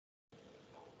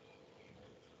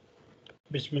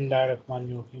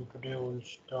Bismillahirrahmanirrahim. Today we will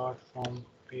start from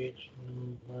page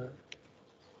number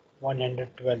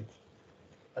 112.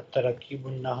 التراكيب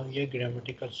النحوية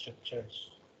grammatical structures.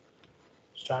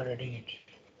 Start reading it.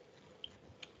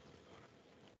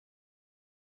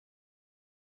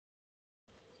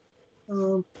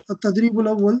 التدريب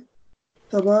الأول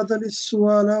تبادل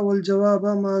السؤال والجواب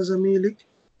مع زميلك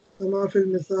كما في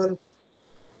المثال.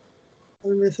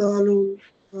 المثال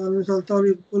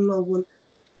الطالب الأول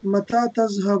متى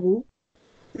تذهب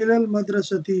إلى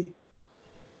المدرسة؟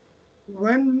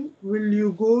 When will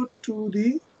you go to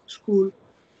the school?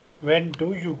 When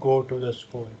do you go to the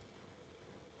school?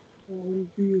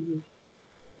 When do you go?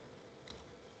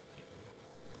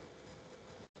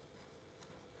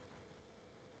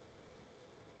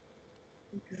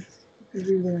 Okay.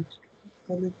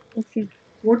 Okay.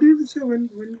 What do you say? When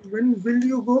will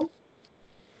you go?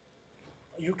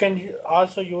 You can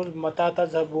also use متى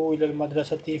تذهب إلى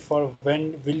المدرسة for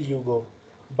when will you go,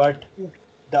 but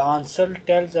the answer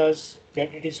tells us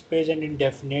that it is present in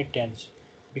definite tense,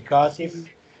 because if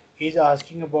he is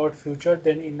asking about future,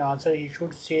 then in answer he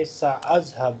should say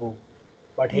سأذهب,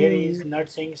 but here he is not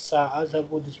saying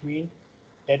سأذهب. This means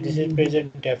that this is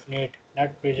present definite,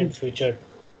 not present future.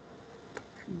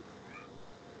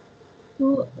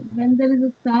 So when there is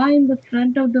a sa in the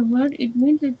front of the word, it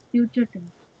means it's future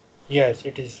tense. Yes,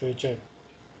 it is future.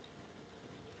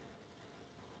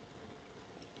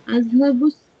 أذهب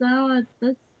الساعة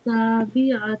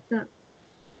السابعة.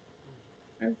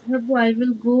 أذهب, I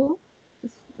will go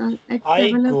at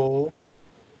I 7 o'clock.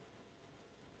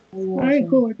 go. I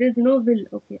go. There's no will.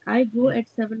 Okay. I go at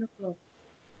 7 o'clock.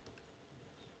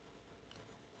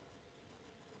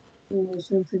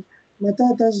 Something.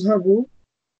 متى تذهب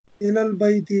إلى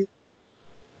البيت?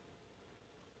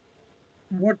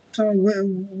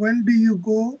 When do you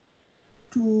go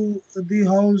to the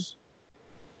house?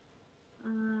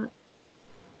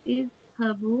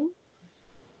 اذهبوا.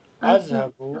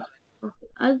 أذهب.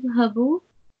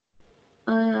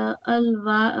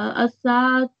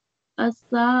 أذهب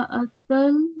الساعة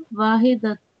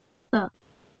الواحدة.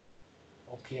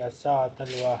 Okay, الساعة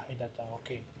الواحدة.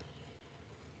 Okay.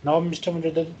 Now, Mr.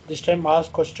 Mujahid, this time ask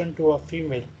question to a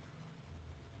female.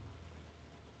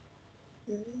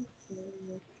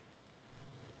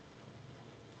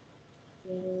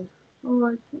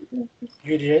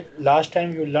 Last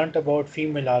time you learnt about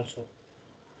female also.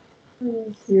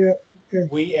 Yeah. Okay.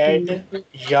 We add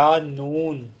ya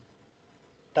noon.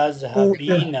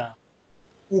 تذهبين.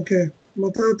 Okay.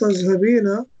 متى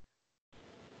تذهبين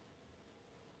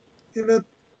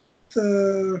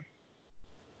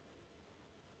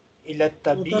إلى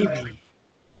الطبيب.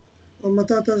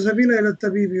 متى تذهبين إلى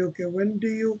الطبيب? Okay. When do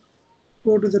you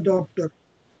go to the doctor?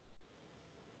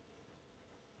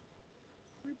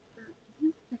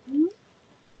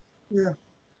 Yeah.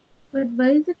 But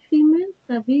why is it female?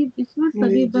 Tabib. It's not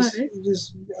tabiba, right?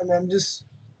 I'm just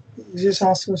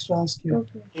asking us to ask you.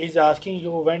 Okay. He's asking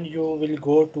you when you will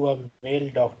go to a male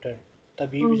doctor.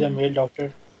 Tabib is a male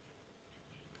doctor.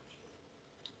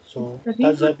 So,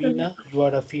 Tazhabina, you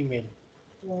are a female.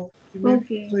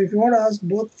 Okay. So if you want to ask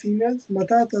both females,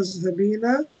 متى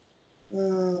تذهبين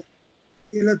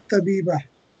إلى الطبيبة?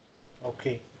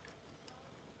 Okay.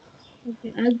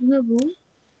 Okay. أذهب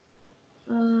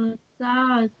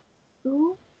ساعة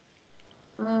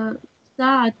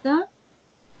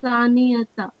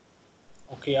ثانية.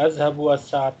 Okay, أذهب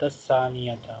الساعة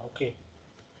الثانية. Okay.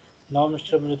 Now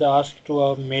Mr. Mujahid asked to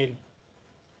a male.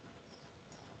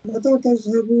 متى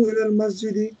تذهب إلى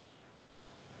المسجد?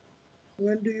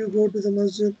 When do you go to the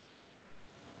masjid?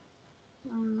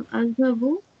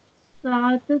 أذهب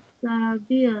ساعة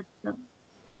السابعة.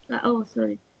 Oh,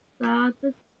 sorry.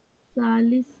 ساعة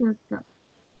الثالثة.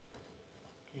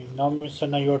 Okay, now Mr.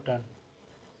 Sana, your turn.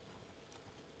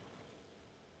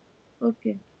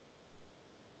 Okay.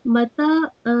 متى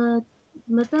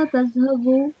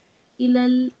تذهب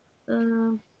إلى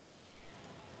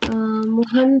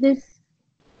المهندس?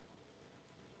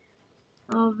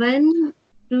 When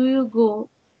do you go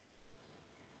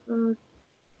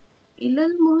إلى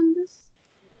المهندس?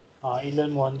 إلى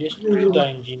المهندس, to the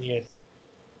engineer.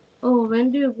 Oh,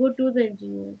 when do you go to the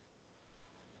engineer?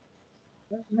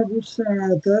 أذهب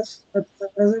الساعة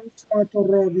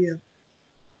الرابعة.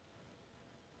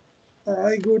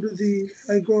 I go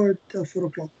at 4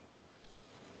 o'clock.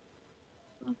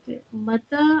 Okay.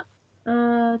 متى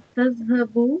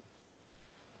تذهب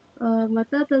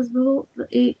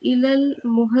إلى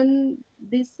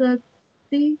المهندسة?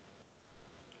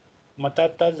 متى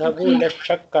تذهب إلى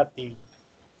الشقة?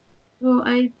 No,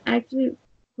 I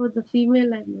for the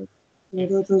female I meant.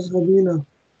 متى تذهبين?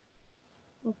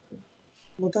 Okay.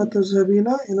 متى تذهبين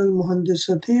إلى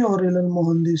المهندسة أو إلى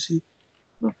المهندس؟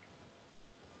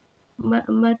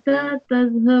 متى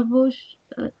تذهب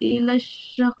إلى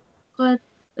الشقة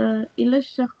إلى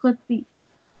الشقة؟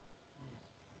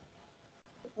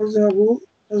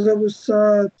 أذهب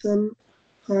الساعة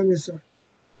 5.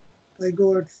 I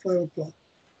go at 5 o'clock.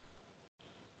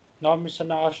 Now Miss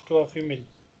Sana asked to a female.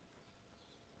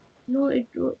 No, it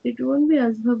won't be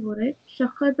azhabu, right?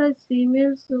 Shakhata is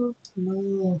female, so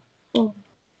No. oh,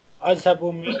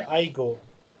 Azhabu mean I go.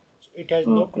 It has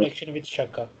no okay. connection with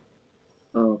shaka.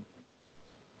 Oh,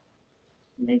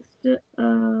 next,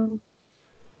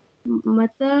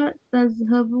 mata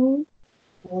tazhabu.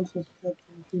 Also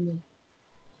female.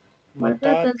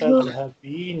 Mata Mata tazhabu.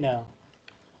 tazhabina.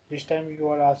 This time you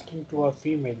are asking to a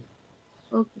female.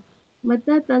 Okay.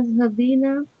 Mata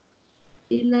tazhabina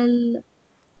ilal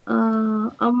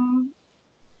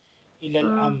Ilal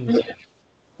am.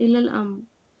 ilal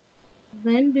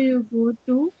When do you go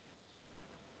to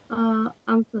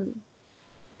uncle?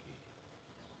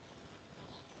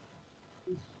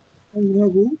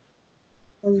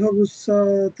 أذهب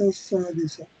الساعة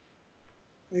 6.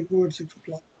 I go at 6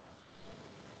 o'clock.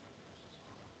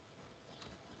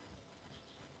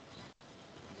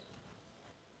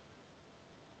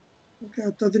 Okay.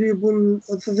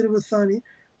 التدريب الثاني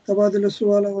تبادل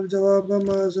السؤال والجواب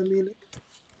مع زميلك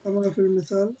كما في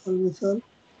المثال.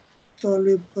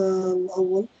 الطالب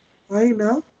الأول: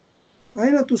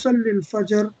 أين تصلي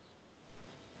الفجر؟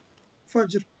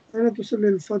 أين تصلي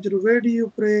الفجر? Where do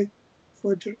you pray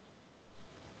Fajr?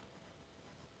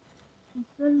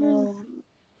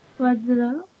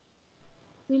 Fajr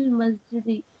fil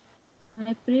masjid.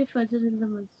 I pray Fajr in the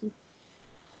masjid.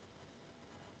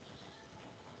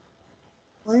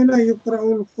 أين يقرأ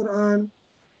القرآن؟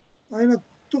 أين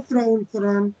تقرأ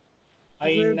القرآن؟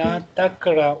 Aina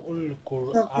takra'ul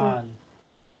Quran.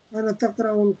 أين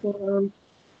تقرأ القرآن?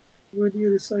 Where do you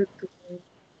recite the Quran?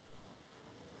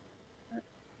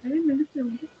 I didn't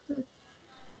understand.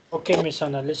 Okay, Miss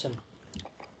Sana, listen.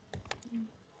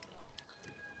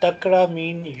 Takra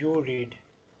mean you read.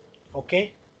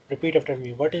 Okay? Repeat after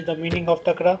me. What is the meaning of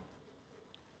takra?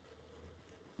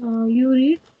 You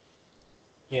read?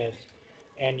 Yes.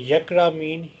 And yakra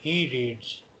mean he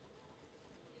reads.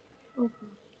 Okay.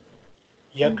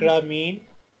 Yakra mean,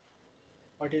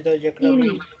 what is the yakra He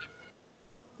mean? reads.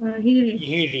 He reads.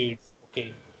 He reads.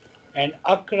 Okay. And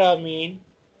akra mean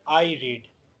I read.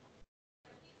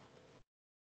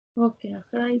 Okay.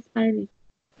 Akra is I read.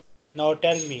 Now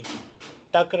tell me,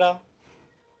 takra,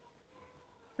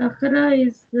 Akra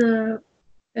is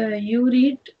you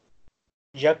read.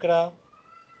 yakra,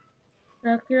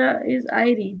 Akra is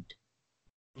I read.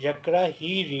 yakra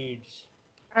he reads.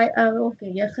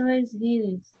 Okay. Yakra is he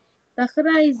reads.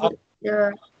 Takra is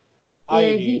I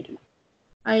read.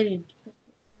 I read.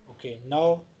 Okay.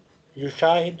 Now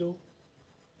yushahidu,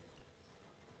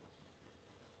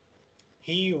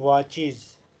 he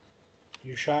watches.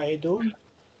 Yushahidu,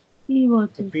 He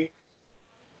watches. repeat.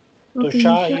 Okay.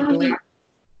 Tushahidu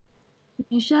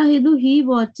Yushahidu he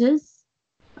watches.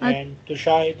 and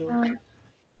tushahidu.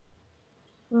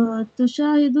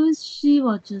 Tushahidu is she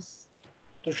watches.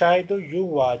 Tushahidu you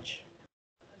watch.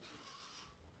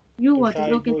 You watches.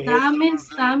 Okay. Tushahidu he.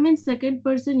 Ta means second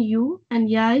person you and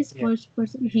ya is Yes. first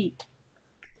person he.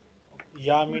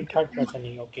 Ya mean third person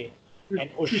he. Okay. And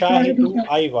Tushahidu ushahidu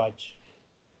I watch.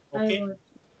 I Okay. watch.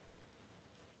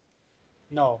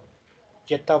 Now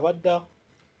yatawadda.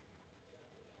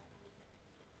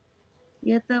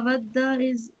 Yatawadda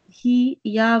is he.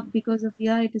 Ya because of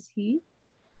ya it is he.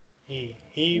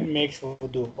 He makes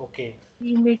wudu. Okay.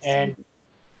 He makes And wudu.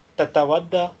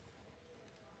 tatawadda,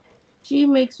 She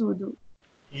makes wudu.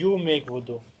 you make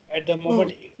wudu. At the Oh,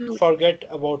 moment, you. forget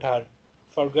about her.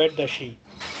 Forget the she.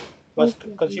 But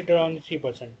Okay. consider only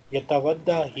 3%.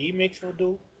 Yatawadda, he makes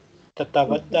wudu.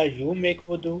 Tatawadda, you make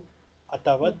wudu.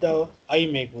 Atawadda, I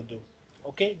make wudu.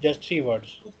 Okay, just 3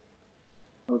 words.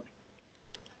 Okay.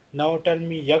 Now tell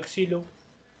me yaksilu.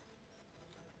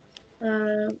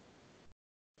 Uh,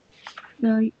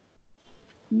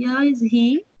 ya is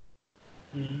he.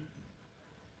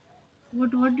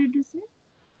 What did you say?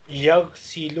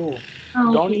 Yaksilu.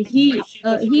 Don't Okay. you see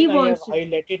the He screen? I have washes.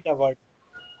 highlighted the word.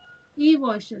 He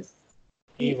washes.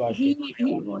 He washes.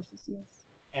 He washes. Yes.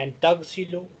 And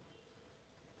tagsilu.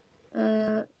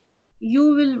 You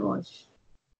will wash.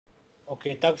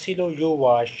 Okay, tagsilu, you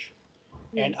wash.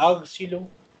 And Yes. agsilu,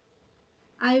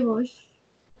 I wash.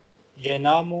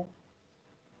 yanamu.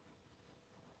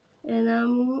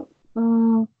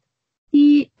 And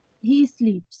he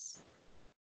sleeps.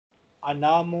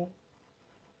 Anamu,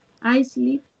 I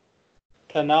sleep.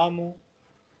 tanamu,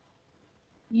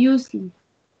 You sleep.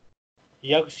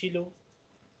 Yaghsilu.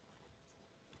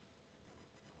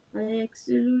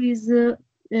 Yaghsilu is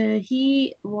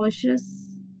he washes.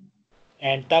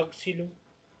 And taghsilu.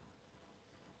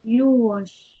 You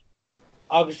wash.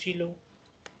 Aghsilu.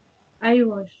 I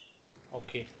wash.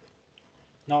 Okay.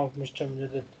 Now, Mr.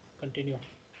 Mujadid, continue.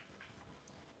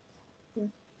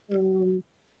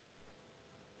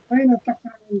 أين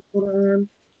تقرأ القرآن?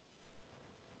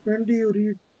 When do you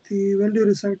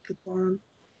recite the Quran?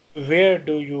 Where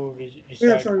do you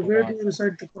recite Where do Quran? you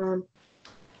recite the Quran?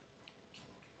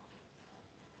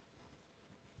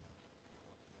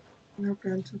 You have to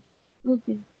answer.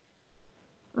 Okay.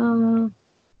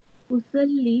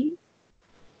 Usalli.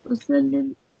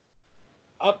 Usalli.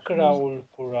 Akra'ul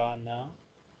Qur'ana.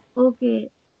 Okay.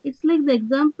 It's like the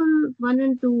example 1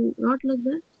 and 2, not like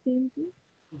that. Same thing.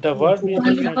 The verb is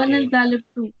different One here. and talib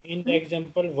 2. In the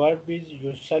example, verb is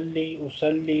yusalli,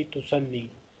 usalli, tusalli.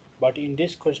 But in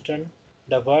this question,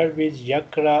 the verb is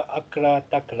yakra, akra,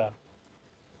 takra.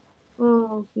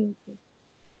 Oh, okay, okay.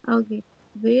 Okay.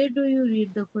 Where do you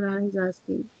read the Quran is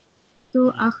asking.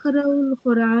 So, Akhra'ul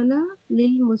Qur'ana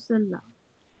lil musalla.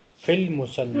 Fil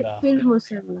musalla. Fil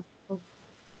musalla. Okay.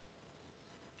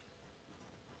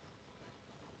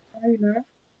 أين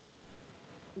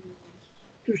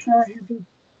تشاهد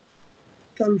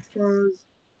التلفاز؟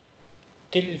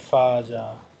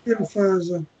 Tilfaza.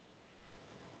 تلفاز.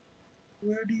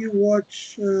 Where do you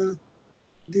watch the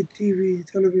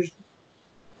television?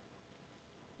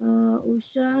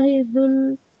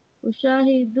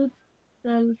 Ushahidu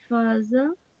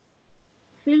talfaza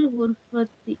fil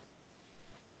ghurfati.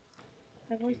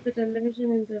 I watch the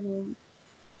television in the room.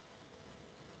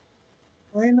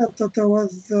 أين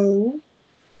تتوضأ؟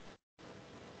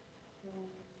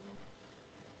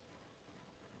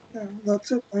 Yeah,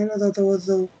 that's it. أين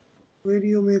تتوضأ? Where do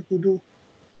you make wudu?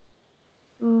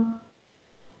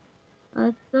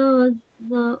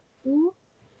 أتوضأ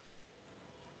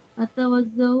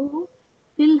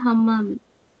في الحمام.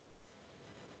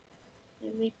 I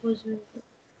make wuzu in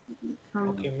the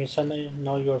hammam. Okay, Miss Anna,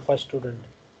 now you are first student.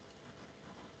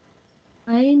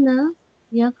 أين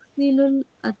يغسل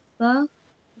الأطباق?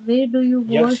 Where do you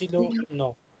wash Yaksilu, the...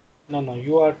 no.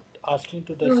 You are asking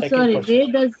to the No, second sorry. person. Where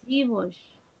does he wash?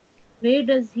 Where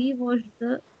does he wash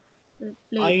the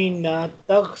plate? Aina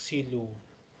taghsilu.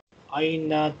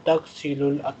 Aina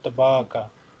taghsilul atbaka.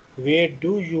 Where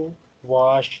do you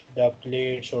wash the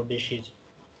plates or dishes?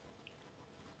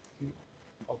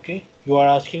 Okay, you are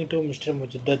asking to Mr.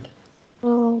 Mujaddad.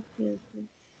 Oh, okay, okay.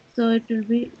 So it will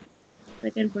be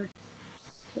second person.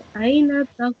 So, أين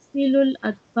تغسل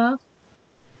الأطباق?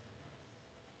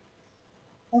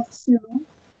 أغسل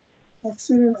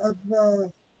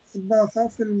الأطباق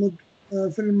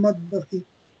في المطبخ.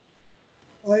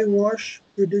 I wash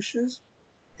the dishes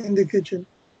in the kitchen.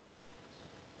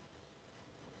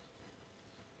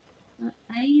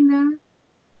 أين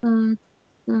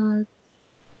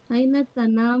أين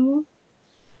تنام?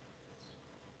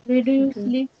 Where do you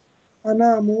sleep?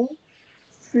 أنام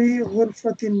في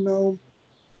غرفة النوم.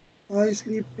 I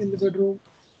sleep in the bedroom.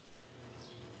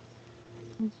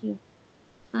 Okay.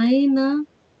 أين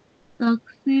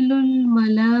تغسل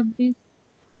الملابس?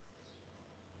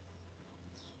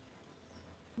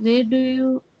 Where do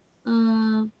you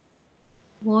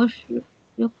wash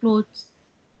your clothes?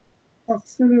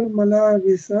 أغسل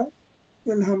الملابس في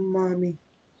الحمام.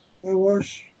 I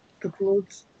wash the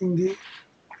clothes in the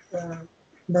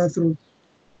bathroom.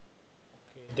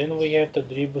 Okay, then we have the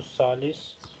Tadribus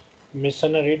Salis. Miss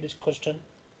Anna, read this question.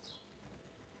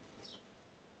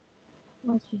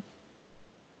 Okay.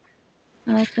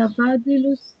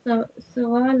 تبادل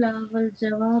السؤال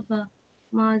والجواب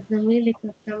مع زميلك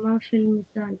كما في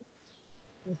المثال.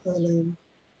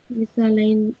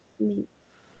 مثالين.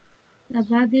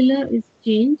 تبادل is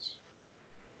change.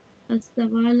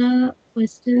 السؤال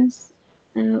questions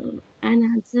and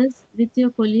answers with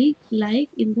your colleague like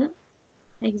in the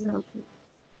example.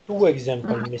 Two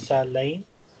examples, Misalain.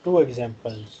 Two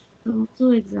examples.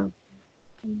 Two examples.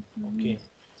 Okay.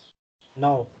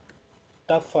 Now,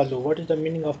 tafalu. What is the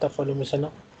meaning of tafalu, Miss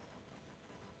Anna?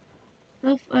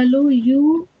 تفعل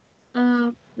you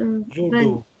You when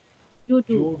do. you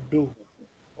do. You do. You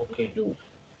Okay. do.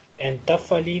 And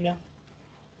tafalina?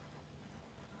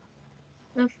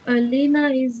 تفعلين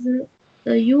is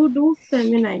you do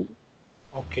feminine.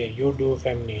 Okay, you do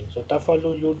feminine. So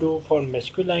tafalu you do for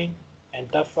masculine and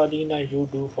tafalina you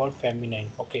do for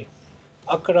feminine. Okay.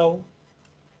 Akrau.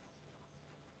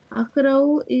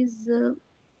 أقرأ is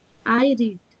I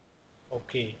read.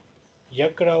 Okay.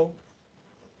 Yakrau.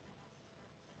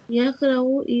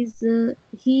 يقرأ is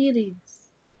he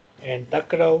reads. And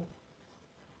takrau.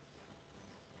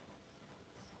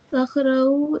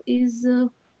 تقرأ is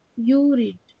you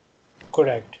read.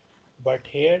 Correct. But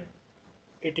here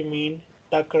it means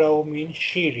takrao means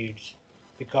she reads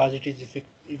because it is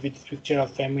with picture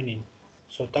of feminine.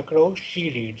 So takrao she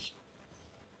reads.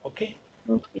 Okay,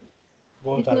 Okay.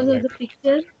 both are Because of the correct.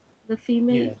 picture, the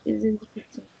female Yes. is in the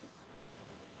picture.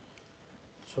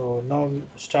 So now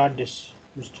start this,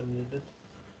 Mr. Mujahid.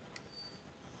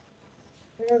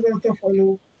 ماذا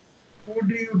تفعل? What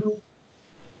do you do?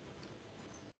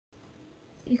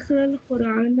 اقرأ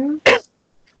القرآن.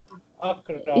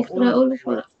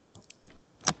 Akra'ul.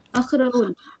 اقرأ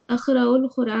القرآن. أقرأ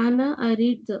القرآن. I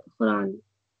read the Quran.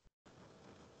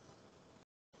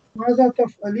 ماذا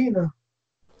تفعلين?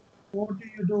 What do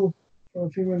you do? For a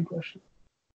female question.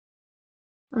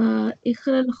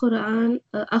 اقرأ القرآن.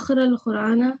 أقرأ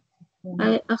القرآن.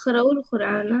 أقرأ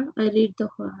القرآن. I read the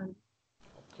Quran.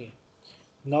 Okay.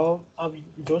 Now अब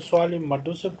जो सवाल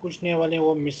मर्दों से पूछने वाले हैं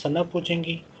वो miss सना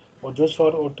पूछेंगी और जो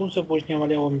सवाल औरतों से पूछने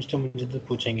वाले हैं वो मिस्टर मुजद्दिद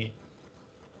पूछेंगे.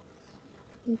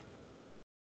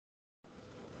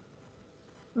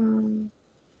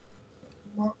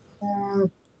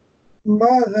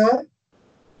 ماذا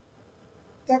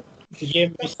ये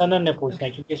मिस सना ने पूछना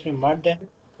है क्योंकि इसमें मर्द है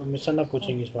तो मिस सना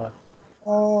पूछेंगे सवाल.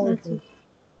 okay.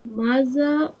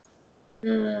 ماذا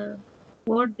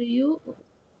what do you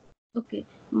okay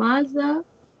ماذا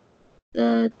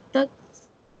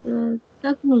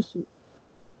تكنس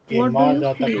what do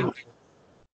you clean?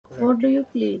 What do you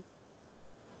clean?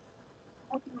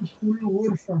 أكنس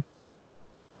الغرفة.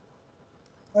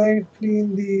 I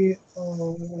clean the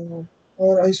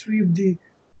or I sweep the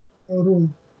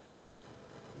room.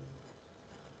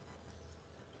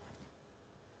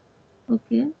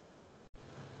 Okay.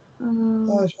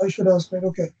 I should ask that.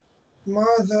 Okay.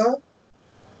 ماذا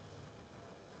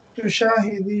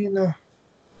تشاهدين?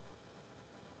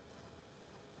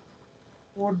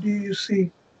 What do you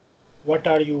see? What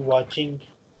are you watching?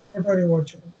 What are you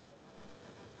watching?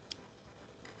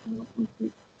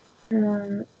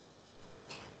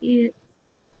 Okay.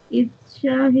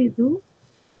 أشاهد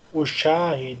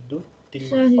أشاهد أشاهد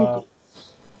تلفاز.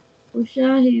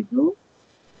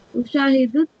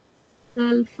 أشاهد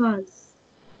التلفاز.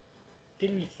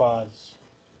 تلفاز.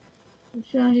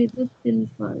 أشاهد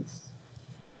التلفاز.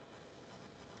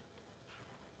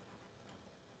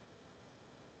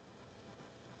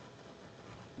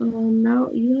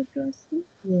 Now you have to ask me?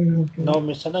 No,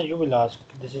 Miss Sana, you will ask.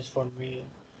 This is for me.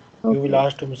 Okay. You will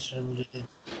ask to Mr. Mujahid.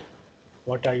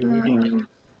 What are you reading?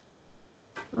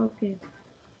 Okay.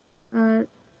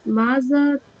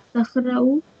 ماذا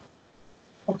تقرأ؟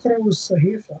 أقرأ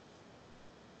الصحيفة.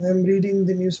 I am reading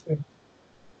the newspaper.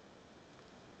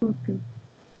 Okay.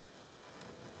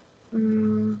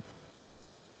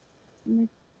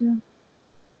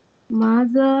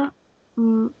 ماذا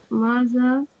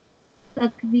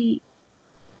تكوي?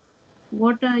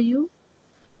 What are you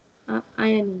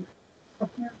ironing?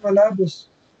 أقرأ الملابس.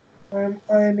 I am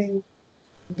ironing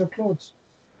the clothes.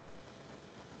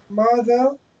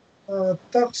 ماذا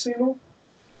تغسل?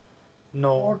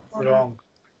 No, wrong.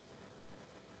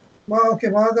 Okay,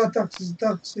 ماذا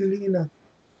تغسلين?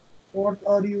 What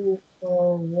are you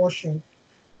washing?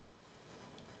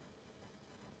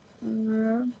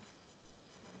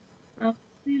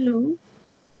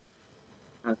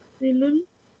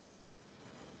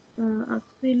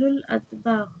 أغسل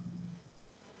الأطباق.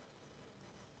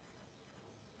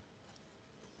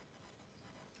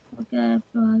 Okay, I have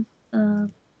to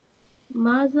ask.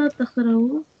 ماذا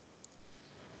تقرأ؟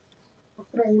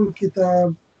 أقرأ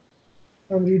الكتاب.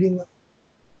 I'm reading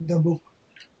the book.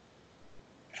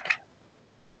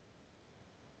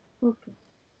 Okay.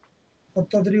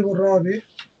 التدريب الرابع.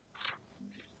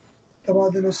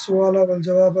 تبادل السؤال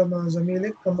والجواب مع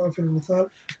زميلك كما في المثال.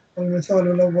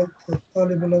 المثال الأول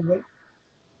الطالب الأول.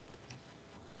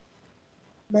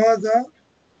 ماذا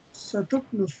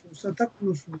ستكنس؟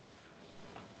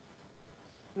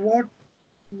 What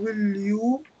will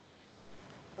you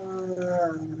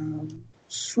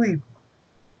sweep?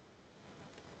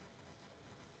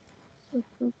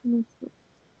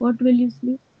 What will you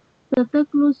sleep?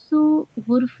 ستكنس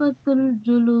غرفة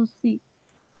الجلوس.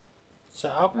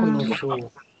 سأكنس.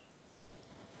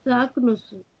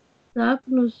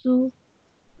 سأكنس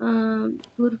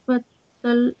غرفة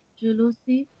الجلوس.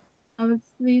 I will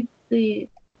sweep the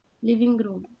living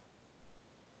room.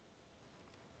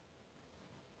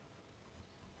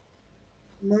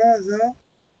 ماذا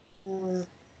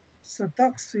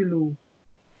ستغسل?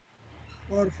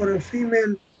 Or for a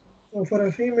female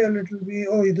it will be,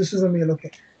 oh, this is a male,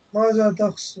 okay. ماذا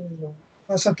تغسل?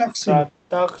 ستغسل.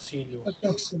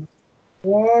 ستغسل.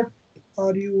 What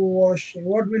are you washing?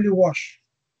 What will you wash?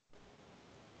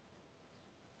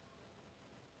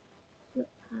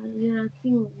 You're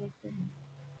asking me.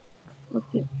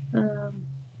 Okay.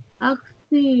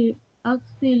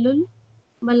 أغسل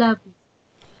الملابس.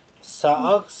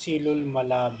 سأغسل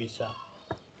الملابس.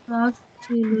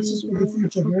 This is for the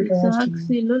future, right? I asked you.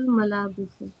 سأغسل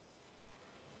الملابس.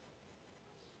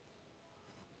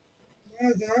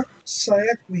 ماذا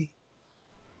سيكوي؟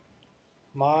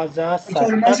 ماذا I'm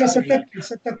sorry, ماذا ستكوي؟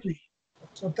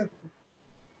 ستكوي.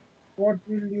 What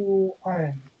will you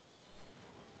iron?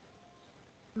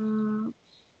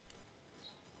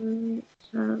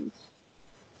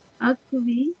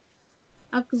 أكوي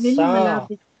سا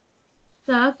الملابس.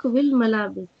 سأكوي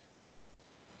الملابس.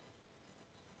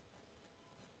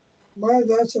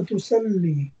 ماذا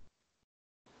ستصلي؟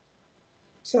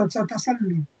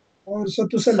 ستصلي or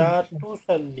ستصلي.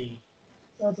 ستصلي.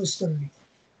 ستصلي.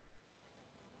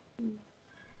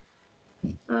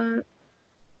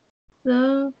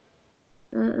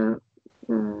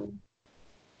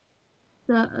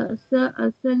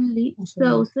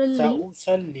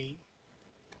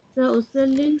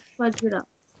 سأصلي الفجر.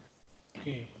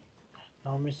 Okay.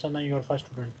 Now Miss Sana, your first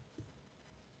student.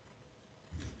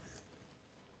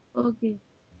 Okay.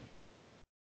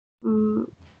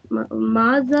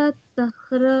 ماذا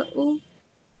تقرأ؟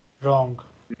 Wrong.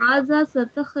 ماذا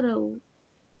ستقرأ؟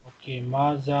 Okay.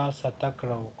 ماذا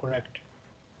ستقرأ. Correct.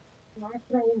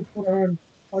 أقرأ القرآن.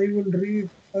 I will read.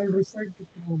 I will recite the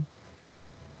Quran.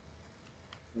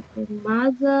 Okay.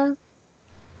 ماذا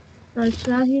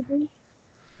تشاهد؟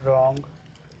 Wrong.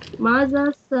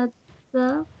 ماذا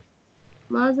ستشاهد؟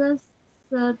 ماذا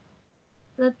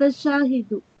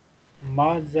ستشاهد.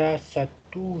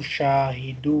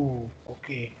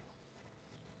 Okay.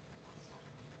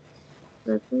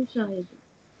 ستشاهد.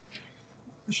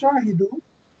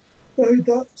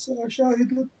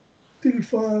 سأشاهد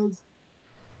التلفاز.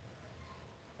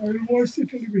 I will watch the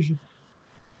television.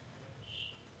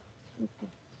 Okay.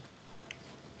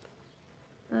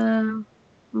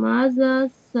 ماذا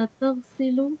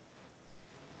ستغسل؟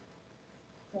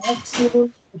 سأغسل.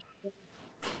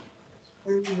 I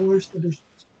will wash the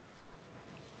dishes.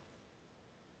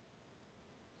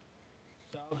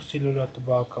 سأغسل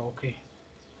الأطباق. Okay.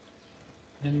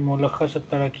 Then ملخص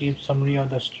التراكيب, summary of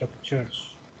the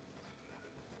structures.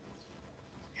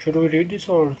 Should we read this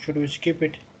or should we skip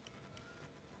it?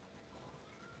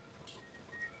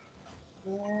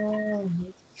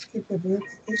 Let's skip it.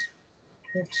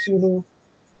 Let's do the.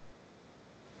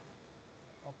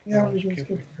 Okay, Yeah, I'll we can skip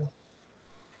skip it. it.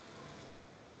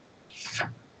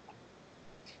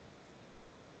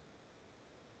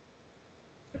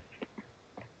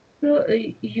 So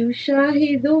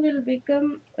yushahidu will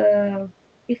become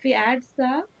if we add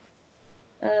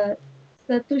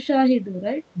satushahidu,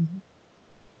 right?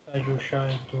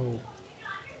 سيشاهد.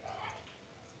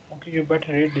 Okay, you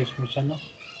better read this, Miss Anna.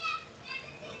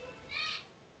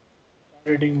 Start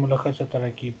reading ملخص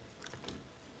التراكيب.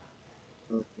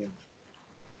 Okay.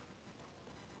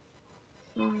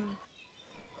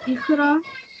 اقرأ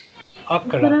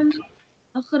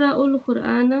أقرأ.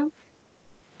 القرآن.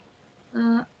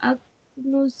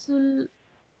 أكنس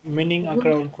Meaning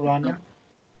أقرأ القرآن.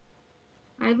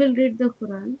 I will read the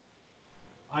Quran.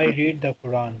 I read the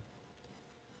Quran.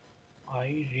 I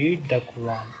read the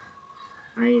Quran.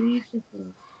 I read the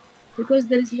Quran. Because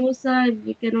there is no sa,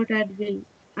 we cannot add will.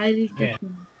 I read the Yeah.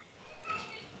 Quran.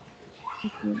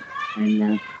 Okay.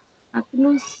 And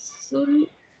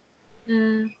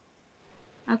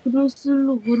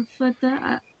Aknusul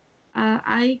Ghurfata.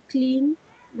 I clean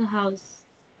the house.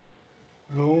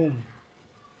 Room.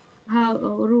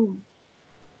 Room.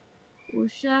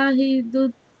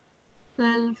 Ushahidu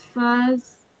Talfaz.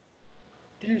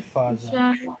 تلفاز.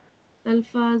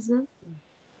 Talfaz.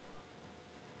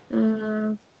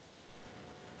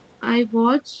 I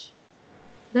watch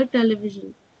the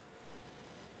television.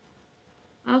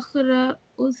 أقرأ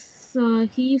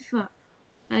الصحيفة.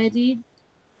 I read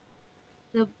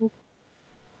the book.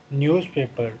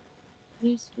 Newspaper.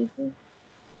 Newspaper.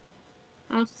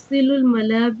 أغسل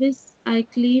الملابس. I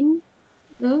clean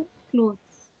the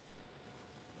clothes.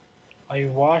 I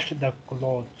washed the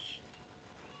clothes.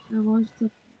 I wash the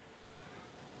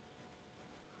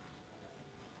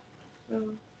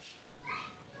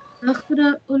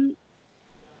أقرأ القرآن.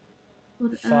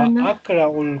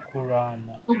 سأقرأ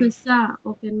القرآن. Okay,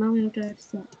 Okay, now you have to add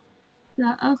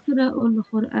سأقرأ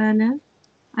القرآن.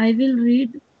 I will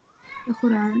read the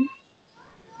Quran.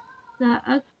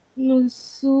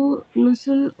 سأكنس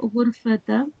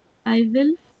الغرفة. I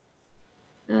will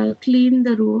clean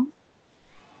the room.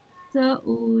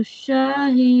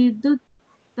 سأشاهد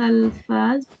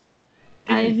التلفاز.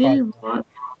 I will watch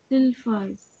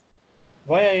تلفاز.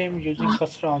 Why I am using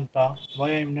kasra on ta? Why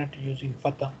I am not using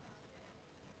fatha?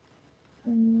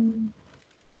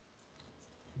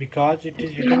 Because it It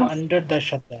is written means under the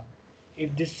shadda.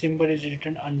 If this symbol is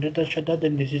written under the shadda,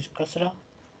 then this is kasra.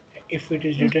 If it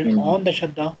is written okay. on the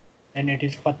shadda, then it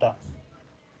is fatha.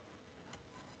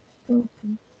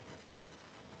 Okay.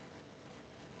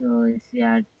 So if you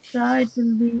add sha, it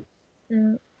will be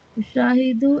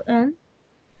shahidu and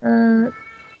uh,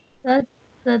 tat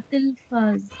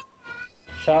tatilfaz.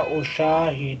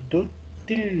 Sa'ushahidu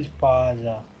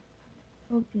tilfaza.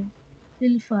 Okay,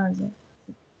 tilfaza.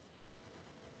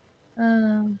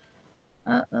 Uh,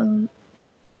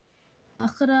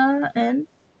 akhra and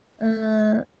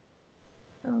uh,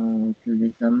 it will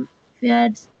become if you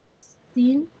add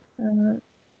seen uh,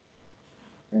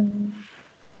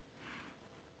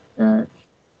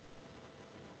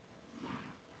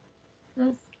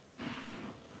 tas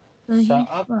sahifa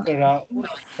Sa'akra'u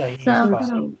sahifa.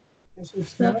 sakrau So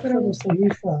it's not for sakrau. the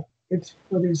sahifa. It's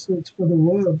for the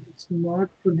verb. It's not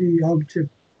for the object.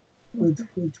 Okay.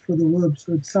 It's for the verb.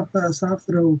 So it's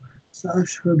sa'afrahu,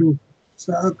 sa'ashhadu,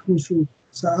 sa'aknusu,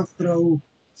 sa'afrahu,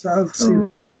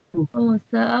 sa'afsiru. Oh, oh,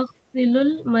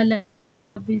 sa'aghsilul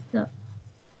malabisa.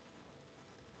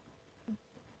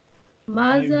 I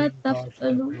Maza will wash the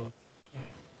taf'alu. clothes.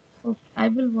 Okay, I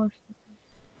will wash the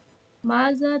clothes.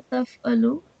 Maza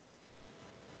taf'alu.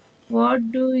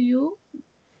 What do you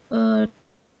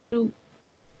do?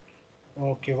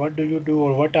 Okay, what do you do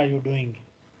or what are you doing?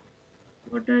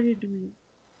 What are you doing?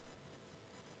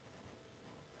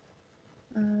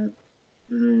 Uh,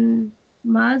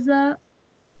 Maza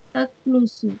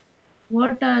taknusu.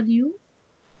 What are you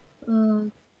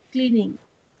cleaning?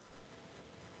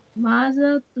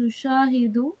 Maza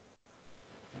tushahidu.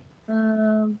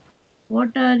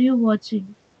 What are you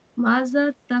watching?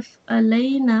 Maza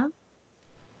taf'alayna.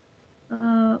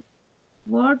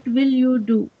 What will you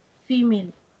do?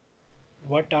 Female.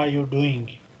 What are you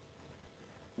doing?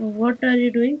 What are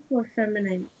you doing for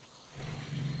feminine?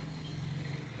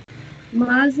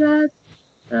 Maza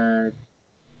uh,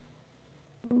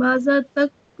 Maza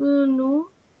taknu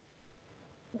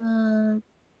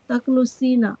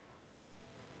taknusina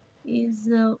is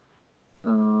uh,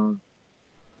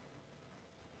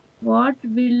 what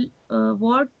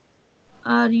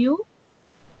are you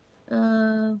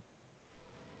uh,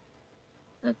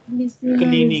 taknusina is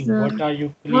Cleaning. What are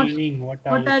you what cleaning? What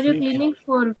are what you are you sweeping? cleaning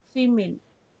for female?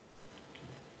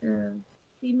 uh,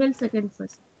 Female second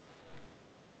person.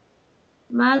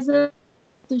 Maza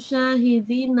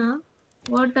tushahidina.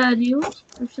 What are you?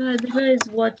 Tushahidina is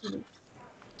watching.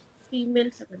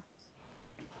 Female second person.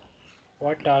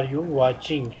 What are you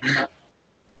watching?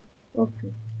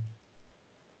 Okay.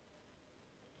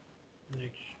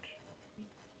 Next.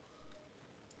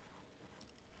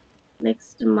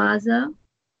 Next, Maza.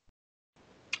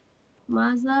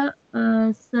 Maza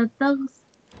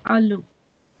sataf'alu.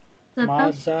 Maza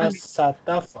Sataf'alu.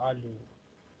 sataf'alu.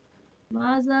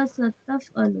 Maza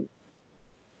sataf'alu.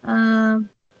 Uh,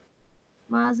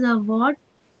 Maza, what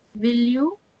will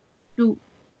you do?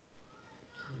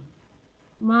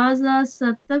 Maza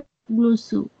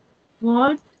sataknusu.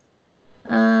 What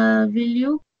will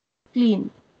you clean?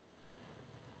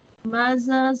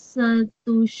 Maza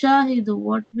satushahidu.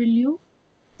 What will you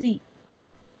see?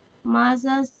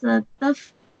 Maza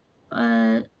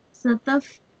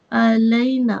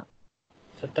sataf'alayna.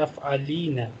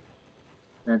 Sataf'alina.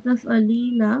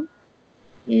 Sataf'alina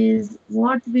is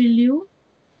what will you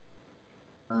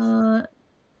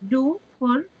do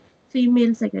for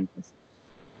female second person.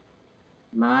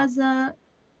 Maza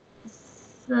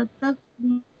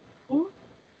sataknu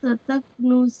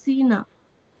sataknusina.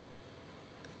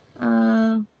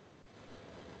 Uh,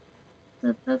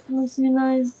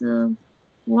 Sataknusina is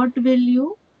what will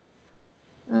you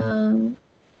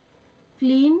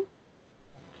clean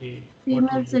Okay. What will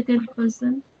female you? second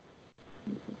person.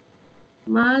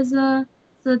 Maza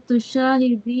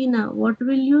satushahidina. What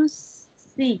will you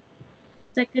see?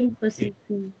 Second Okay. person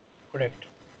female. Correct.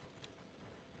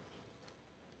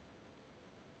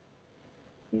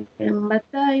 Okay.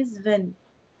 Mata is when.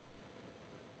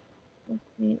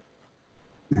 Okay.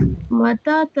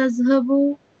 Mata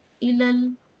tazhabu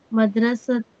ilal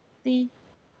madrasati.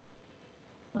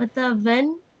 Mata,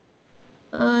 when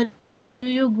do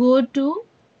you go to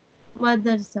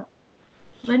madrasa?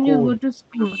 When you School. go to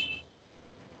school.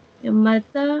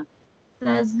 Mata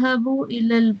tazhabu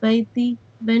ilal bayti.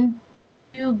 When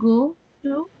do you go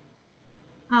to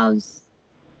house?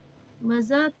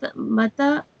 Mata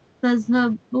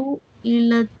tazhabu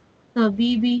ila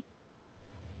tabibi.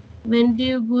 When do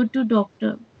you go to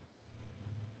doctor?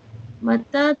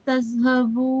 Mata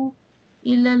tazhabu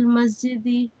ilal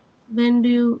masjidi. When do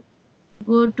you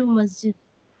go to masjid?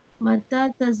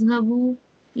 Mata tazhabu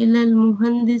إلى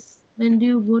المهندس. When do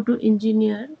you go to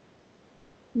engineer?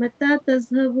 متى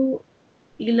تذهب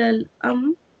إلى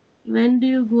الأم? When do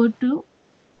you go to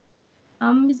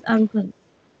is uncle.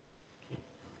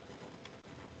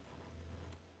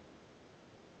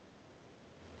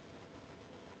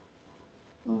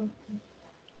 Okay.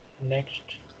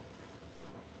 Next.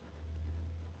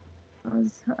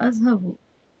 أذهب.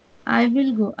 I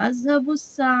will go. أذهب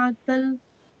الساعة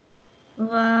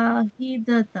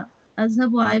الواحدة.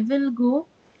 أذهب. I will go.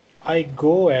 I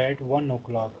go at 1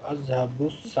 o'clock. أذهب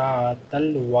الساعة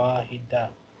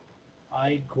الواحدة.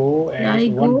 I go at I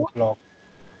 1 go. o'clock.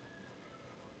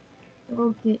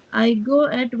 Okay. I go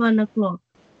at 1 o'clock.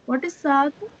 What is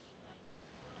saat?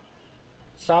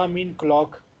 Sa mean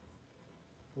clock.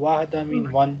 Wahda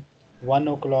mean 1. 1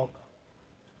 o'clock.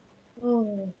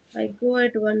 Oh, I go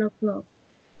at 1 o'clock.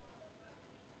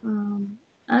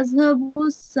 أذهب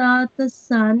الساعة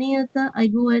الثانية. I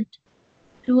go at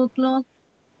 2 o'clock.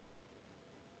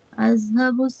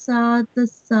 أذهب الساعة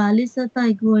الثالثة.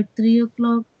 I go at 3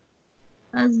 o'clock.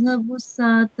 أذهب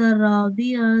الساعة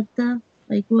الرابعة.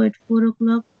 I go at 4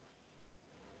 o'clock.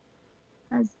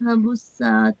 أذهب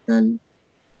الساعة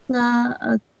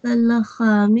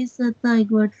الخامسة. I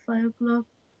go at 5 o'clock.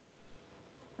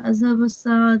 أذهب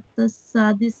الساعة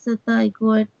السادسة. I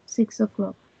go at 6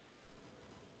 o'clock.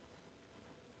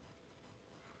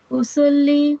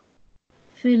 أصلي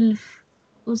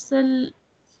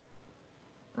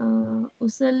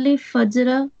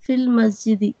فجر في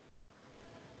المسجد.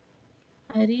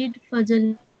 I read Fajr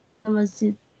in the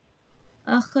masjid.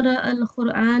 أقرأ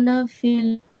القرآن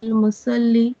في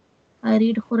المصلي. I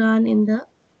read Quran in the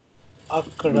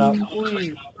أقرأ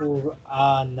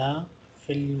القرآن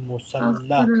في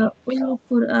المصلى. أقرأ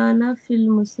القرآن في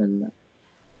المصلى.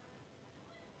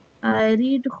 I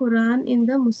read Quran in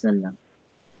the musalla.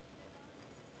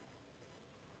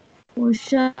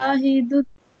 أشاهد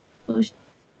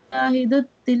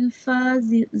التلفاز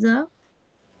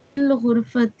في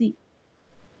الغرفة.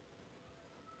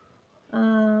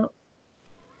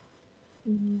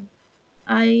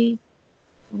 I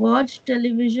watch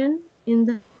television in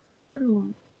the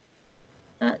room.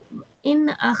 In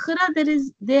akhra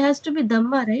there has to be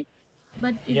dhamma, right?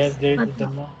 But Yes, it's there is a fatha.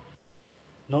 dhamma.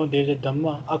 No, there is a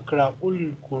dhamma. Akra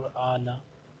ul Qur'ana.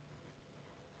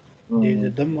 There is a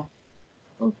Oh, dhamma.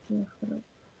 okay, akhra.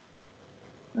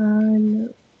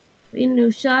 And in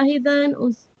ushahida and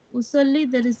usalli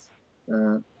there is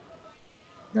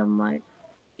dhamma.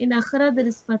 In akhra there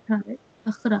is fatha, right?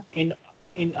 Akhra.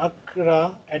 In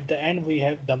Akra, at the end we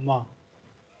have dhamma.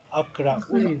 Akra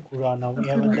Akhra. ul Qur'ana. We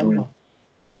have a Akhra. Oh, dhamma.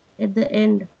 at the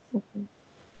end. Okay.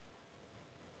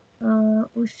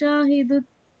 أشاهد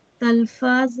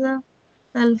التلفاز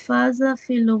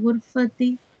في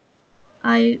الغرفة.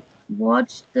 I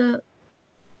watch the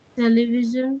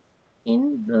television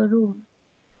in the room.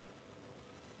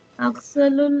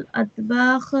 أغسل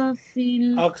الأطباق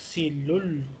في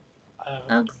Aksilul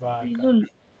أغسل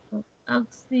Atbaka.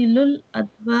 أغسل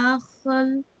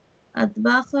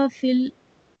الأطباق في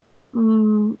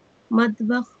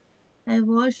المطبخ. I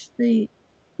wash the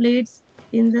plates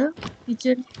in the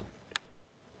kitchen.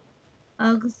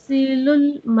 أغسل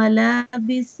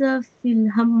الملابس في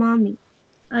الحمام.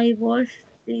 I wash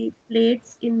the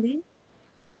plates in the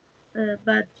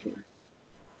bathroom.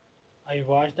 I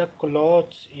wash the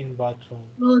clothes in bathroom.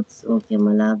 Clothes, okay,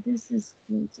 malabis is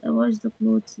clothes. I wash the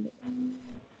clothes.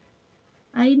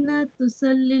 Aina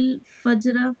tusallil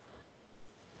fajr.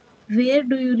 Where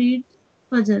do you read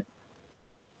fajr?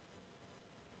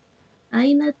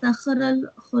 Aina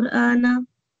takhral Qur'ana.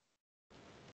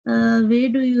 Where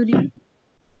do you read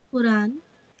Quran?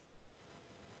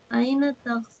 Aina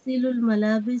taghsilul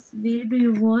malabis. Where do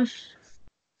you wash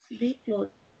the clothes?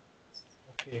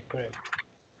 Okay, correct.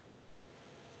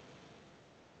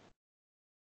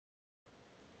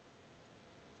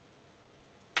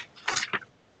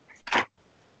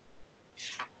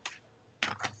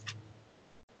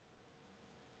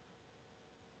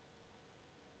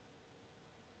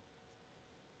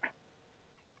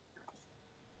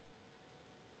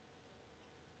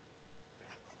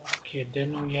 Okay,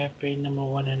 then we have page number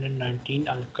 119.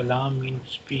 Al Kalam means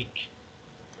speak.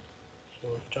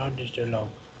 So start this dialogue.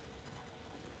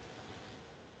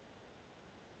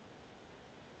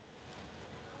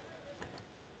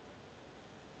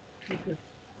 Okay.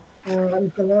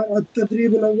 الكلام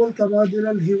التدريب الأول تبادل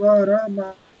الحوار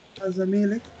مع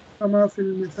زميلك كما في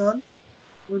المثال.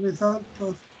 والمثال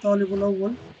الطالب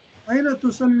الأول أين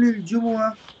تصلي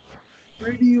الجمعة؟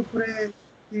 Where do you pray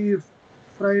the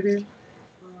Friday?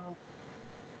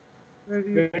 Where do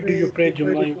you Where do you pray pray the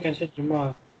Juma? Friday You prayer? can say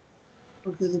Juma.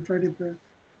 Okay, the Friday prayer.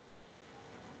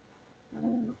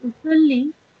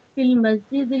 أصلي في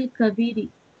المسجد الكبير.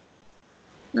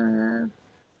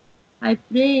 I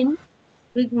pray in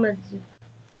big masjid.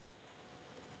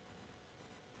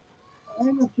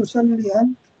 أين تصلي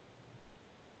أنت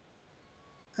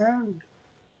and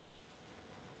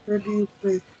where do you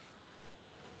pray?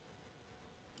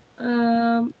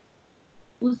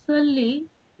 أصلي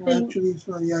في Actually,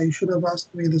 sorry, yeah, you should have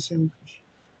asked me the same question.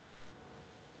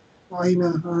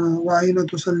 وأين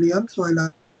تصلي أنت? So I'll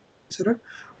answer it.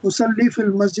 أصلي في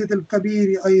المسجد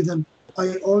الكبير أيضا.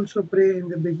 I also pray in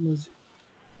the big masjid.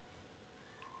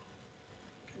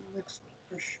 Okay, next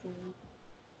question.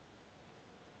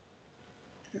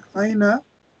 أين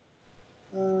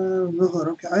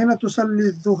الظهر. Okay. أين تصلي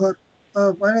الظهر؟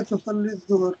 أين تصلي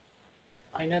الظهر؟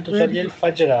 أين Where do تصلي you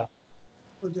الفجر؟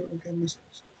 فجر؟ Okay, missed.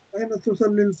 أين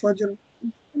تصلي الفجر؟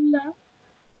 أصلي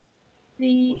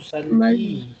في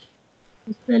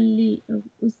أصلي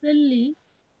أصلي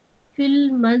في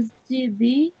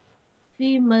المسجد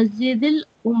في مسجد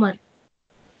العمر.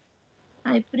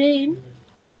 I pray in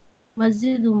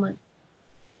مسجد عمر.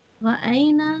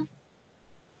 وأين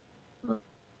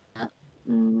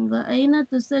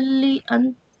تصلي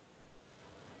أنت؟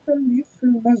 أصلي في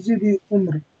المسجد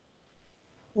عمر.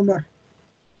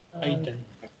 أيضا.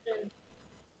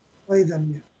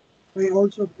 أيضا. Yeah. I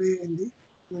also pray in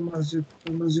the masjid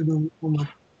عمر.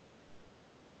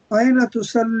 أين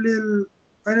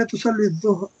تصلي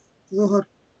الظهر?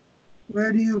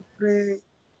 Where do you pray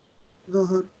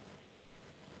ظهر?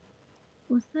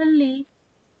 أصلي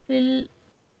في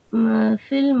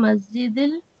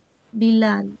المسجد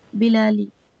البلالي.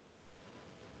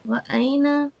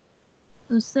 وأين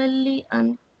تصلي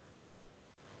أنت؟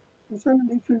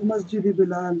 أصلي في المسجد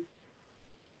بلال.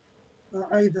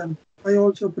 أيضا. I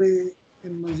also pray in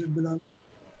مسجد بلال.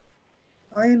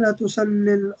 أين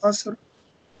تصلي العصر?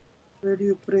 Where do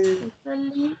you pray?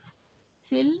 أصلي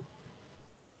في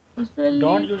Don't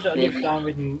أصلي use في alif lam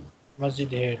with masjid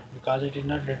here because it is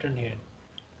not written here.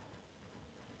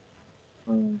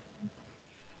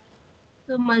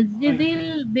 So Masjid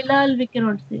Bilal we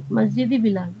cannot say. Masjid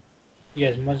Bilal.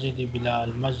 Yes, Masjid Bilal,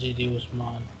 Masjid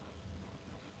Usman.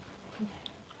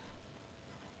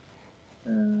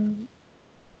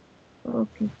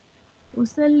 Okay.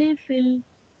 أصلي في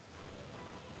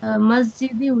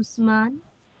مسجد عثمان.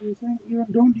 You're saying you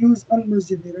don't use al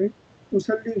masjid, right?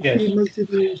 أصلي في Yes,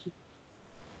 مسجد عثمان.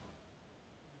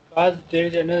 because there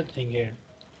is another thing here.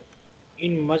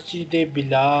 In Masjid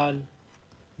Bilal,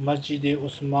 Masjid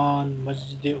Usman,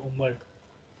 Masjid Umar,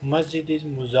 Masjid is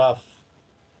Muzaf,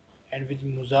 and with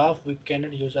Muzaf we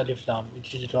cannot use alif lam.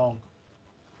 It is wrong.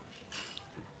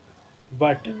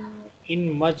 But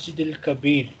in Masjid al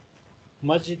Kabir,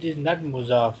 Masjid is not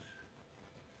Muzaf.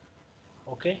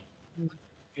 Okay,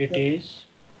 it is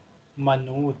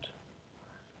Manut.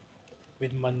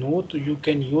 With Manut you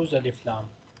can use alif lam,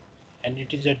 and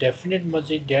it is a definite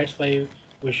masjid. That's why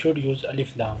we should use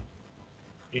alif lam.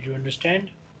 Did you understand?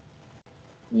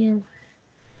 Yes.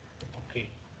 Okay.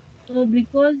 So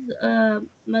because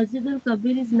Masjid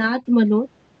al-Kabir is not Manut,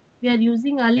 we are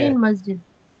using Ali Yes. in Masjid.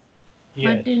 Yes.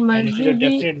 But in And it is a Masjid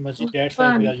definite masjid. That's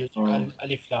why we are Usman, using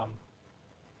alif lam.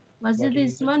 Masjid But in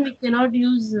Usman we cannot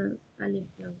use Alif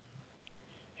Lam.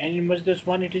 and in Masjid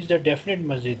Usman it is the definite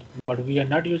masjid. But we are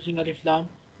not using alif lam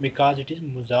because it is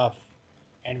muzaf.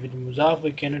 And with muzaf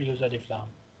we cannot use alif lam.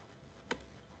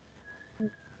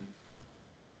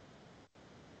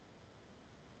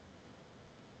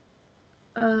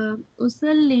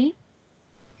 أصلي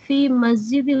في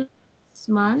مسجد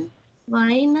عثمان.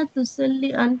 وأين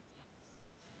تصلي أنت؟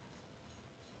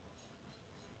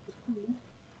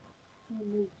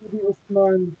 مسجد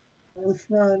عثمان.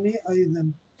 عثماني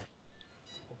أيضا.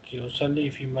 Okay, Usalli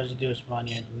fi Masjid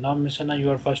Usmaniya. Now Miss Anna, you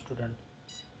are first student.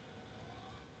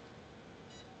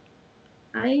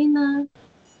 أين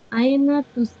أين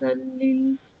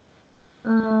تصلي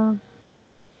آه،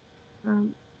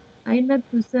 أين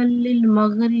تصلي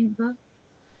المغرب؟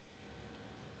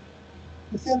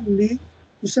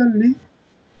 تصلي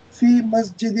في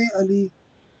مسجد علي.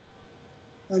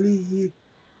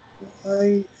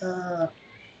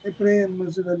 I pray in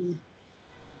Masjid Ali.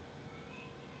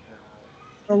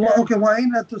 Okay,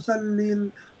 وأين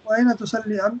تصلي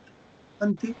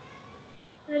أنت؟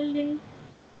 تصلي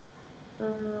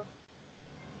آه،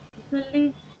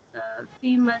 تصلي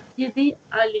في مسجد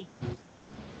علي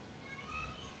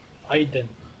Aidan.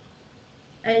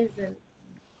 أيضا.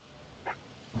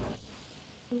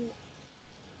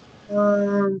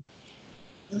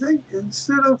 I think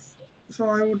instead of, so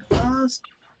I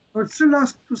would still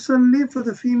ask تصلي for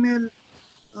the female.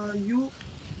 You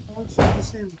also the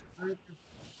same, right?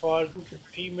 For Okay.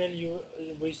 female,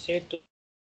 we say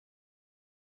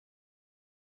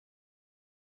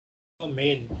a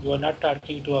male. You are not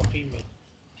talking to a female.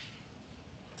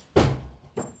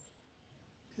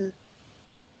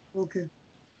 Okay.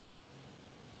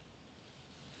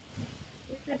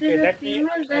 If it Okay, is a let me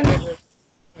female, then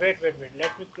wait.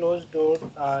 Let me close door.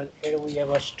 Here we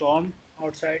have a storm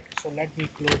outside, so let me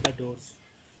close the doors.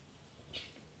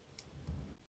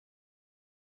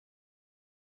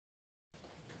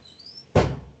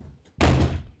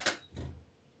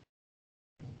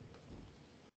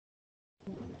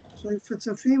 So if it's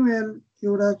a female,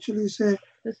 you would actually say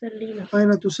Tusallina.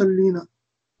 Aina tusallina.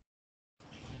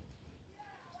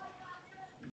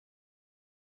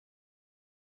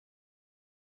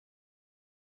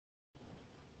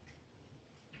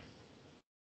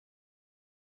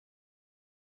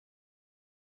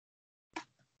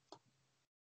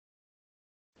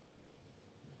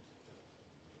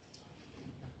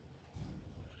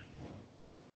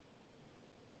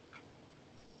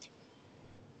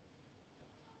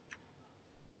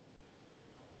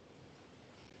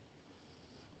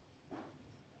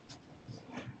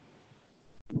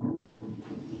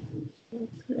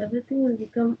 Everything will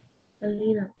become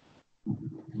Alina.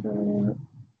 So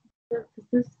this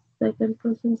is second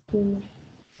person's female.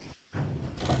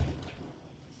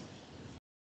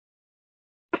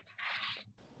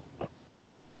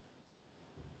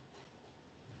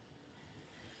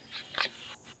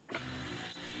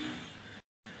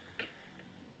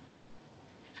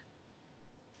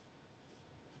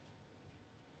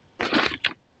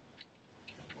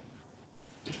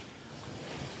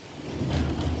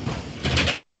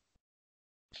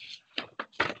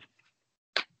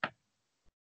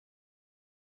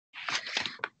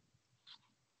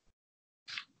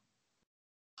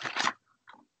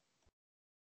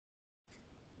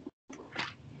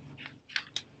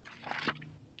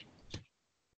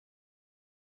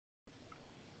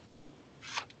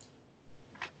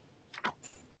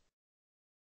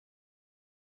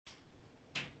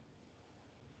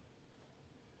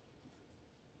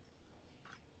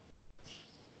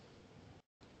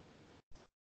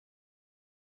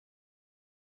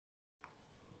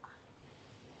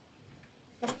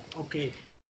 Okay.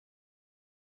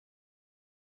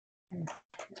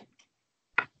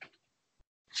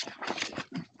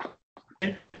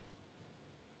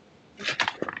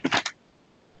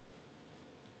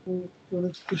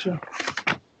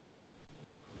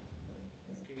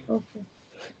 Okay.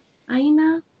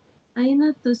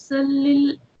 أين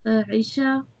تصلي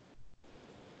العشاء؟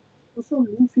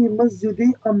 أصلي في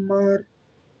مسجد عمار.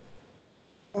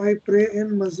 I pray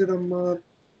in Masjid Ammar.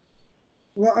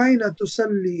 وأين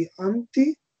تصلي أنت؟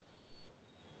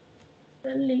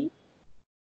 تصلي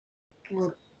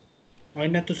Or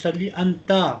أين تصلي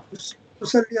أنت؟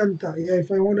 تصلي أنت. Yeah,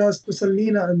 if I want to ask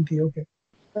تصلينا أنت. Okay.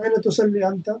 أين تصلي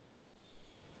أنت؟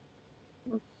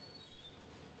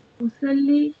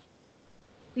 أصلي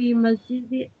في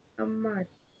مسجد عمار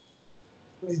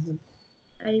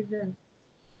أيضا.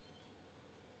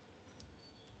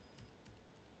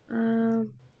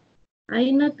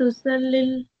 أين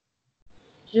تصلي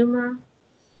الجمعة؟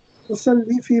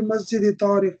 أصلي في مسجد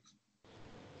طارق.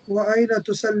 وأين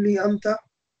تصلي أنت؟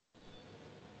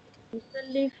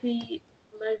 أصلي في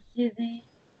مسجد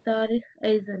طارق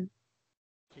أيضا.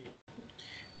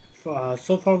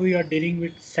 So far we are dealing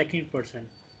with second person,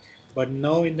 but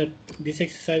now in this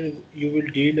exercise you will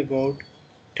deal about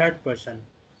third person.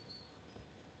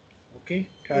 Okay,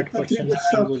 third person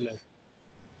singular.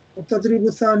 التدريب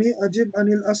الثاني أجب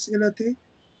عن الأسئلة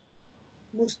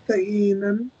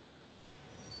مستعينا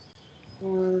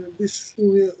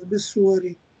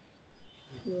بالصور.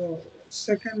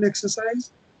 Second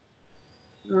exercise,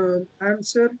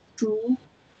 answer to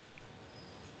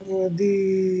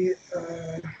the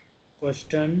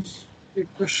Questions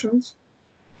questions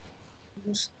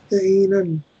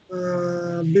مستعينا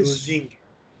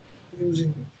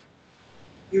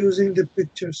using the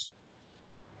pictures.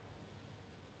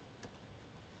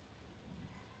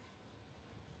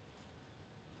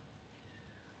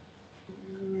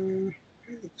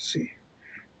 Let's see.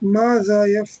 ماذا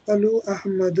يفعل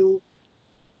أحمد?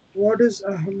 What is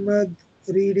Ahmad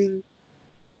reading?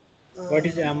 What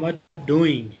is Ahmad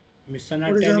doing? Miss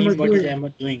Sana, What is tell him Ahmad what is doing?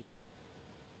 Ahmad doing.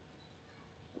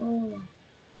 Oh,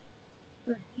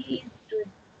 so he is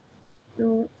doing.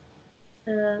 So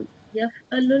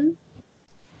يفعل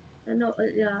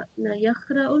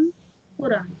يقرأ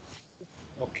القرآن.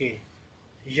 Okay.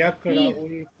 He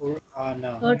Yaqra'ul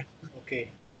Qur'ana. third Okay.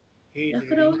 He is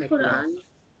يقرأ reading the Quran. القرآن.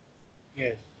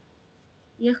 Yes.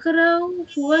 يقرأ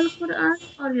هو القرآن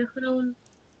or يقرأ القرآن.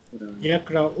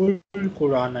 Yaqra'ul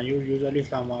Qur'ana. You use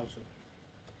Alif Lam also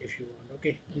if you want.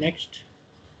 Okay. Next.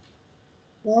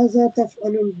 ماذا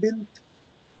تفعل البنت؟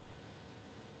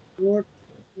 What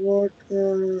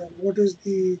is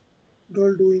the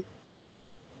girl doing?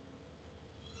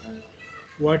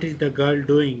 What is the girl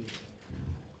doing?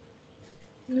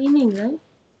 Cleaning, right?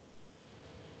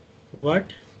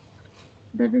 What?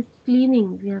 That is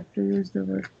cleaning. We have to use the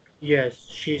word. Yes,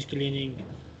 she's cleaning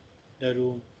the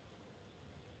room.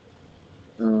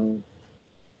 What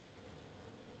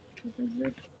is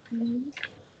it? Clean.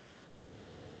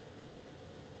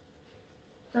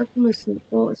 Taknusu.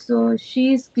 Oh, so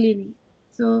she is cleaning.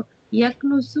 So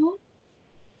yaknusu.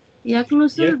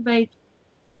 Yaknusul Yak, by.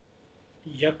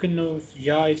 yaknus,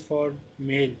 ya is for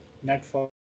male, not for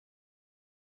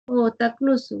Oh,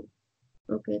 taknusu.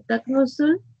 Okay,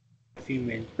 taknusul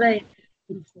female. by.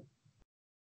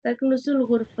 Taknusul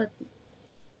ghurfati.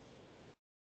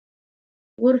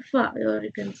 Ghurfa, or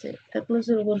you can say.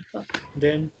 Taknusul ghurfa.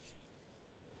 Then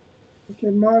Okay,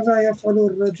 ماذا يفعل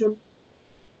الرجل?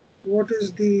 What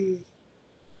is the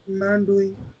man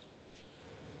doing?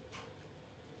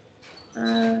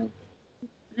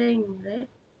 Praying, right?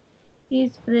 He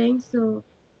is praying, so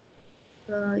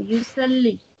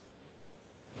yusalli.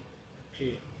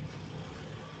 okay.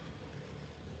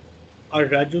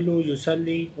 Ar-rajulu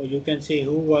yusalli, or you can say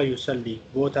huwa yusalli.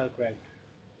 Both are correct.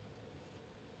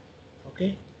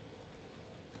 Okay.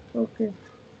 Okay.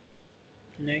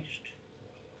 Next.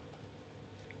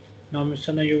 Now, Mr.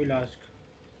 Sana, you will ask.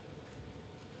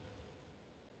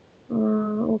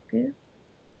 Okay.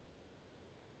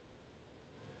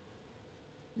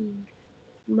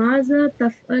 Maza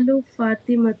taf'alu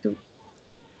Fatimatu.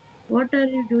 What are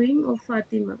you doing, oh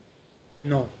Fatima?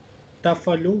 No.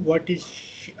 Tafalu, what is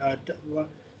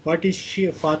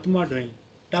she, Fatima doing?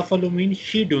 Tafalu means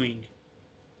she doing.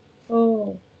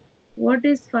 Oh, what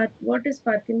is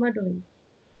Fatima doing?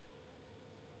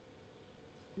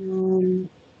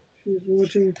 She's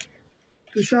watching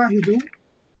تشاهد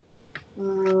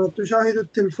تشاهد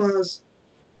التلفاز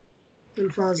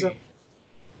تلفازة. Okay.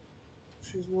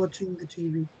 She's watching the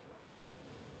TV.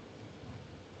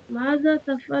 Maza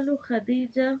taf'alu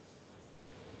Khadija.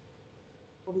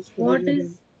 What is What Khadija doing?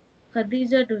 is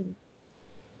Khadija doing?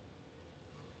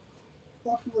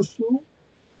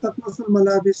 تكنس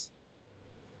الملابس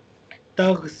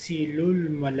Taghsilul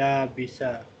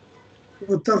malabisa.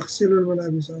 وتغسل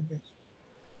الملابس. Okay.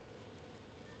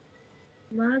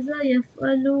 Maza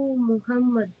yaf'alu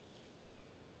Muhammad.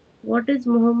 What is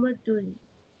Muhammad doing?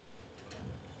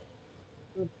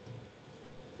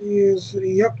 He is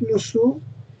يكنس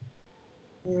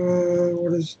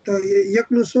what is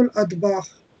يكنس الأطباق.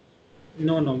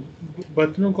 No no,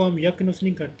 बर्तनों को हम यकनुस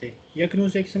नहीं करते.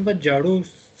 यकनुस एक simple झाड़ू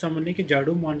समझने के,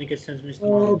 झाड़ू मारने के सेंस में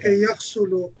इस्तेमाल होता Okay, है.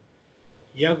 يغسل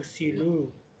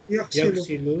यगसिलु, يغسل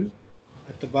यगसिलुल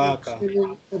अतबाका.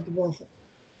 الأطباق.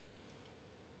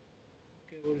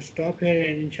 Okay, we'll stop here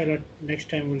and inshallah next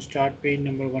time we'll start page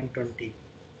number 120.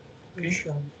 Okay. إن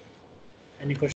شاء الله. Any questions?